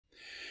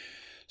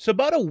So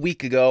about a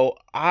week ago,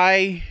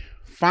 I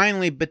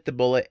finally bit the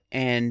bullet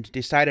and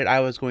decided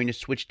I was going to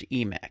switch to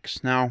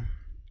Emacs. Now,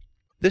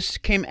 this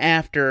came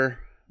after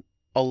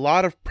a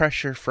lot of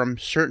pressure from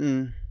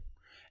certain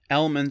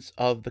elements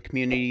of the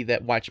community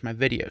that watch my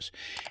videos.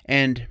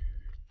 And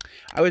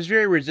I was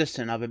very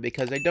resistant of it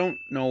because I don't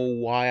know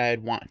why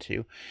I'd want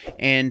to.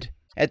 And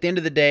at the end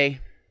of the day,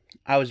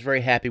 I was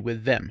very happy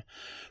with Vim.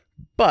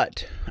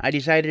 But I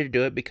decided to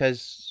do it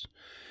because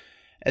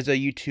as a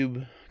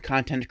YouTube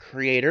content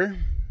creator,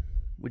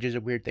 which is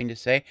a weird thing to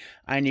say,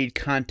 I need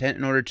content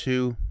in order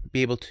to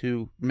be able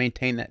to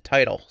maintain that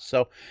title.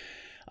 So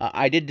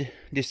I did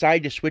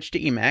decide to switch to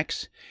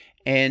Emacs,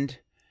 and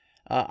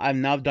I've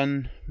now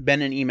been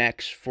in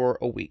Emacs for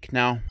a week.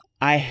 Now,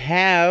 I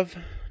have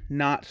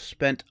not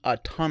spent a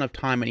ton of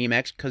time in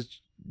Emacs because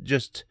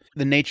just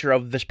the nature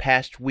of this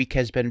past week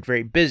has been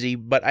very busy,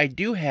 but I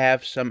do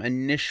have some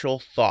initial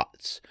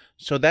thoughts.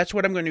 So that's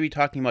what I'm going to be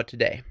talking about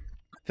today.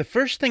 The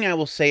first thing I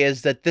will say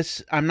is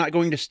that I'm not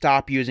going to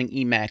stop using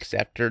Emacs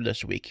after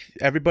this week.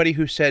 Everybody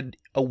who said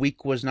a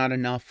week was not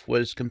enough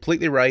was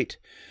completely right.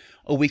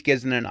 A week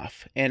isn't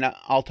enough, and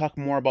I'll talk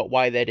more about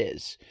why that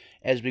is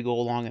as we go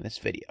along in this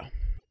video.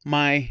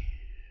 My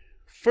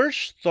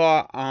first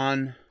thought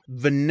on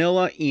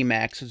vanilla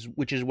Emacs,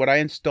 which is what I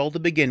installed to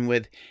begin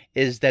with,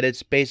 is that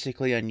it's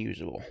basically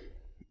unusable.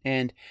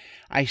 And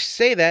I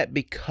say that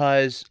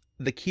because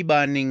the key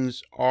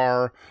bindings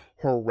are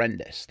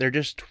horrendous. They're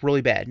just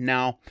really bad.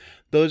 Now,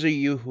 those of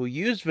you who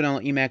use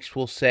vanilla Emacs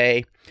will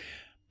say,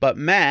 but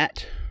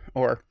Matt,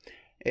 or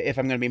if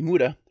I'm going to be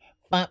Muda,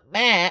 but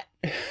Matt,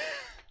 sorry,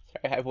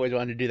 I've always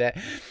wanted to do that,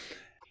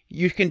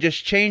 you can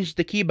just change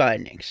the key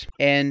bindings.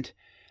 And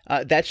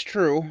that's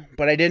true,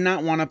 but I did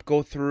not want to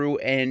go through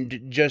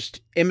and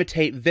just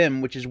imitate Vim,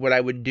 which is what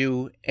I would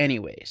do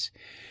anyways.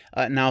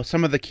 Now,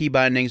 some of the key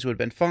bindings would have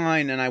been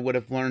fine, and I would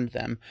have learned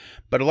them.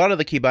 But a lot of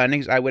the key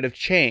bindings I would have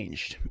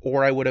changed,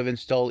 or I would have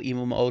installed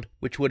emo mode,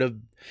 which would have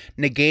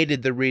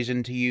negated the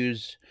reason to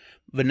use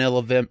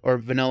vanilla Vim or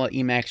vanilla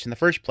Emacs in the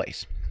first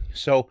place.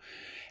 So,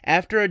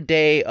 after a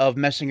day of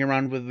messing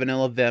around with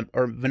vanilla Vim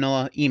or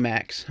vanilla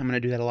Emacs, I'm going to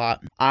do that a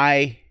lot,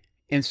 I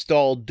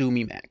installed Doom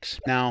Emacs.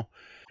 Now,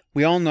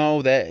 we all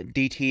know that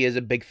DT is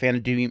a big fan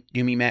of Doom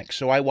Emacs,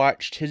 so I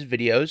watched his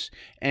videos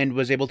and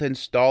was able to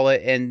install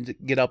it and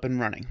get up and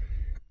running.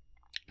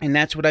 And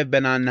that's what I've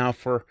been on now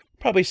for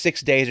probably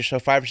 6 days or so,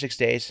 5 or 6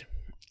 days.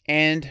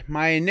 And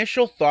my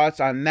initial thoughts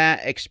on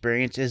that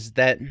experience is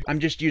that I'm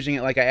just using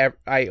it like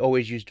I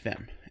always used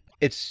Vim.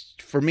 It's,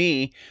 for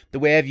me, the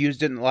way I've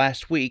used it in the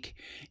last week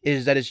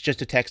is that it's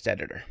just a text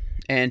editor.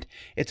 And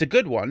it's a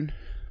good one,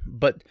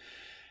 but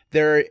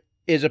there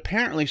is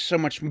apparently so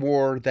much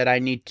more that I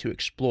need to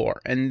explore.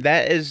 And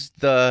that is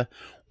the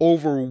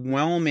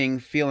overwhelming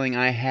feeling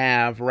I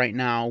have right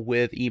now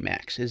with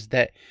Emacs, is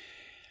that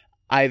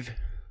I've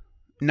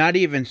not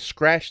even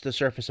scratched the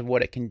surface of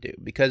what it can do,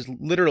 because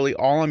literally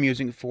all I'm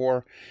using it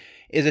for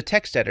is a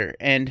text editor.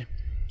 And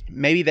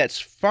maybe that's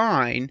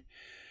fine,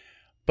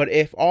 but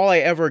if all I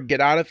ever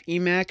get out of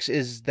Emacs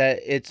is that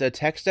it's a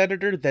text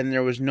editor, then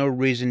there was no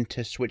reason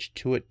to switch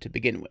to it to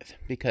begin with,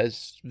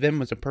 because Vim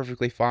was a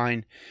perfectly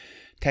fine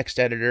text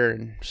editor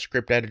and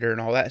script editor and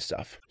all that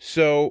stuff.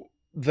 So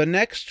the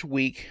next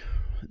week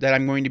that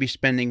I'm going to be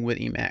spending with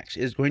Emacs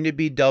is going to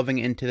be delving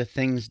into the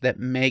things that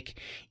make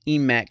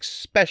Emacs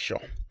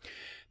special.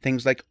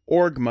 Things like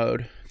org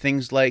mode,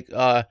 things like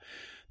the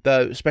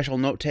special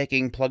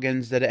note-taking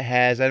plugins that it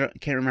has.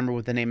 Can't remember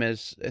what the name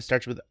is. It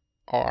starts with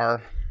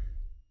R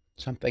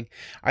something.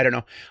 I don't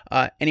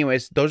know.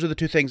 Anyways, those are the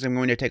two things I'm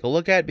going to take a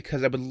look at,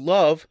 because I would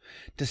love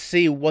to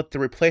see what the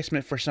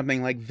replacement for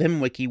something like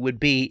VimWiki would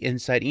be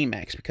inside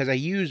Emacs, because I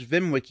use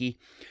VimWiki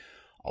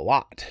a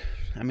lot.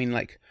 I mean,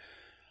 like,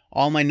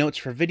 all my notes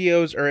for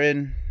videos are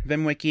in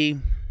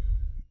VimWiki.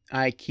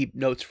 I keep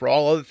notes for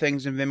all other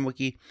things in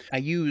VimWiki. I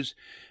use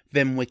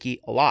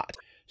VimWiki a lot.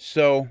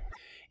 So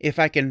if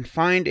I can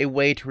find a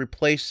way to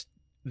replace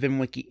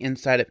VimWiki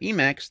inside of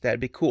Emacs, that'd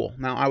be cool.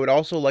 Now, I would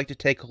also like to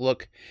take a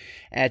look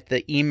at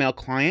the email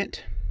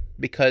client,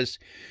 because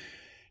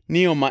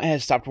Neomut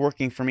has stopped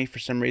working for me for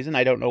some reason.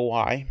 I don't know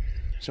why.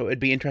 So it'd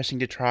be interesting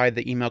to try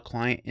the email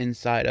client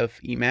inside of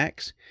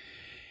Emacs.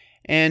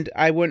 And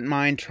I wouldn't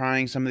mind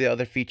trying some of the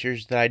other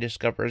features that I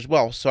discover as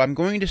well. So I'm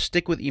going to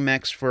stick with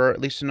Emacs for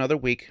at least another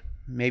week,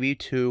 maybe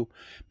 2,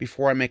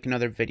 before I make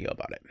another video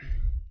about it.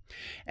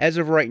 As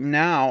of right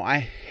now, I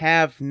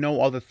have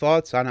no other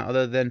thoughts on it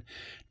other than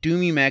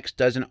Doom Emacs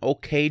does an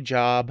okay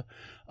job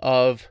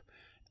of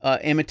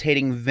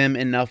imitating Vim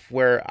enough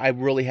where I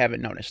really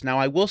haven't noticed. Now,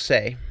 I will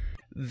say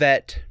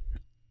that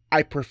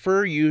I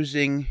prefer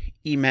using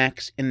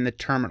Emacs in the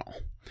terminal.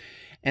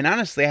 And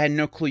honestly, I had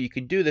no clue you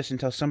could do this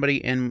until somebody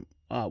in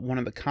one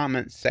of the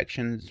comments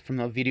sections from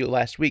the video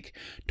last week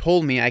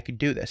told me I could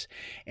do this.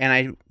 And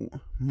I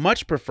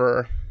much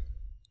prefer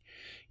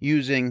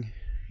using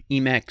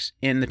Emacs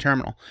in the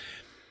terminal.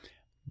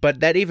 But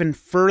that even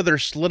further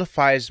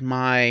solidifies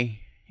my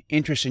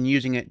interest in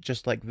using it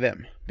just like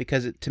Vim,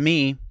 because to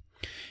me,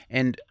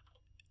 and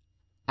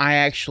I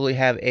actually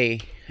have an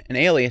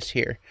alias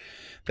here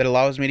that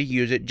allows me to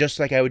use it just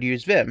like I would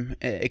use Vim,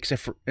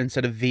 except for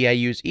instead of V I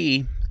use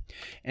E,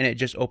 and it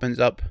just opens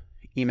up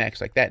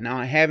Emacs like that. Now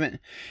I haven't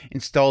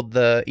installed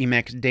the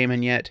Emacs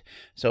daemon yet,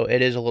 so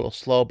it is a little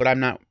slow, but I'm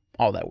not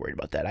all that worried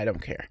about that. I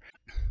don't care.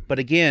 But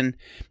again,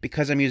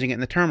 because I'm using it in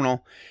the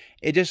terminal,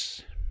 it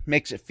just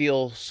makes it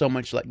feel so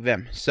much like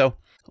Vim. So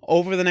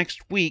over the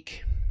next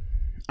week,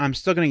 I'm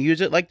still going to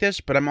use it like this,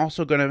 but I'm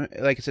also going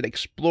to, like I said,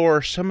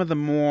 explore some of the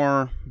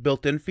more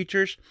built-in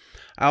features.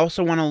 I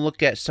also want to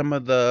look at some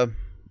of the,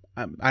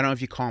 I don't know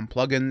if you call them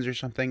plugins or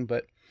something,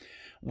 but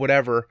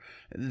whatever,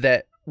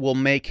 that will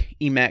make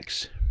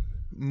Emacs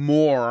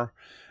more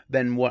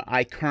than what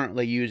I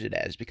currently use it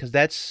as, because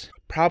that's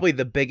probably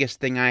the biggest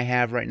thing I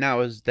have right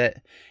now, is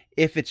that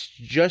if it's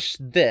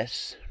just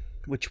this,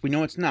 which we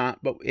know it's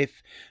not, but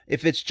if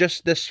it's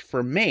just this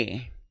for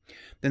me,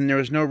 then there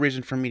is no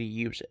reason for me to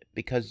use it,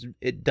 because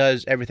it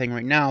does everything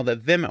right now that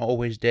Vim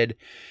always did,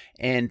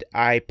 and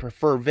I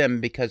prefer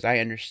Vim because I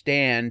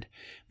understand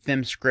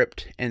Vim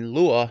script and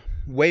Lua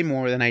way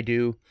more than I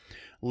do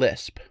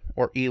Lisp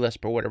or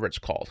eLisp or whatever it's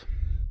called.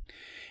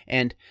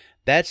 And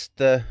that's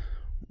the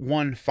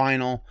one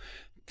final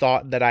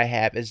thought that I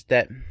have, is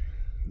that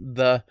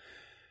the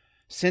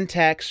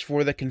syntax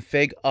for the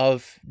config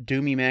of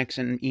Doom Emacs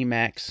and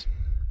Emacs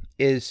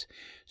is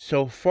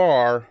so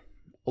far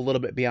a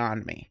little bit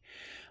beyond me.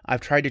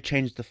 I've tried to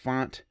change the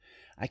font.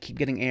 I keep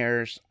getting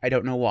errors. I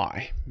don't know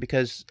why,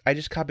 because I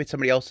just copied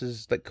somebody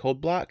else's code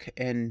block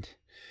and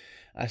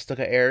I still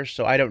got errors,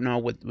 so I don't know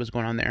what was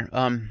going on there.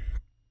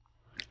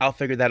 I'll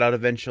figure that out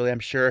eventually, I'm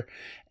sure.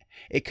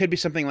 It could be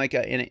something like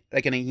in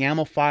a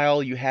YAML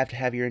file, you have to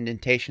have your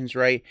indentations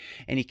right,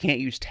 and you can't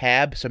use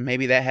tab, so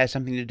maybe that has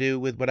something to do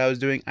with what I was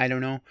doing. I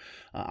don't know.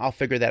 I'll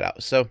figure that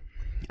out. So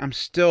I'm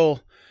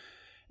still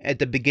at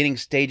the beginning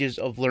stages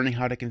of learning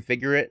how to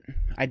configure it.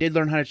 I did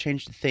learn how to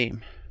change the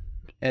theme.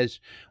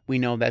 As we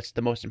know, that's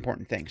the most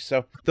important thing.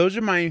 So those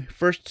are my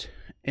first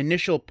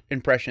initial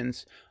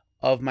impressions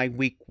of my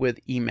week with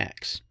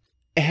Emacs.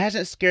 It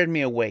hasn't scared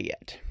me away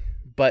yet,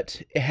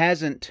 but it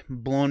hasn't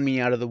blown me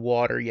out of the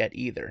water yet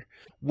either.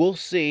 We'll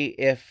see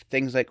if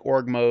things like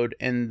org mode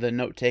and the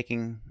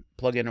note-taking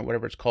plugin or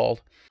whatever it's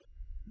called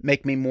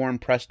make me more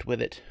impressed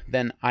with it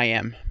than I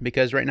am.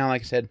 Because right now,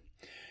 like I said,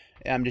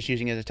 I'm just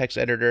using it as a text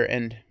editor,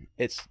 and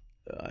it's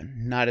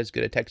not as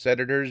good a text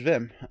editor as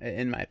Vim,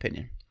 in my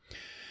opinion.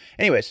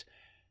 Anyways,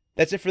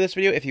 that's it for this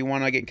video. If you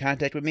want to get in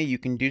contact with me, you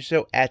can do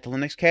so at the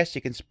LinuxCast.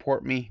 You can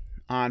support me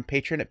on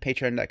Patreon at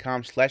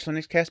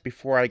patreon.com/LinuxCast.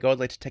 Before I go, I'd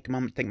like to take a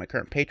moment to thank my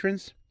current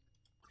patrons: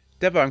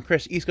 Devon,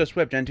 Chris,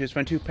 EastCoastWeb, Gentoo,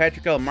 Fun2,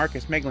 Patrick L,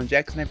 Marcus, Maeglin,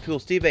 Jackson, Tool,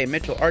 Steve A,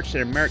 Mitchel,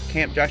 ArchSinner, Marek,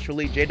 Camp, Joshua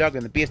Lee, JDawg,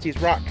 and the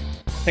BSD's Rock.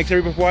 Thanks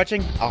everybody for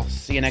watching. I'll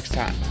see you next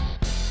time.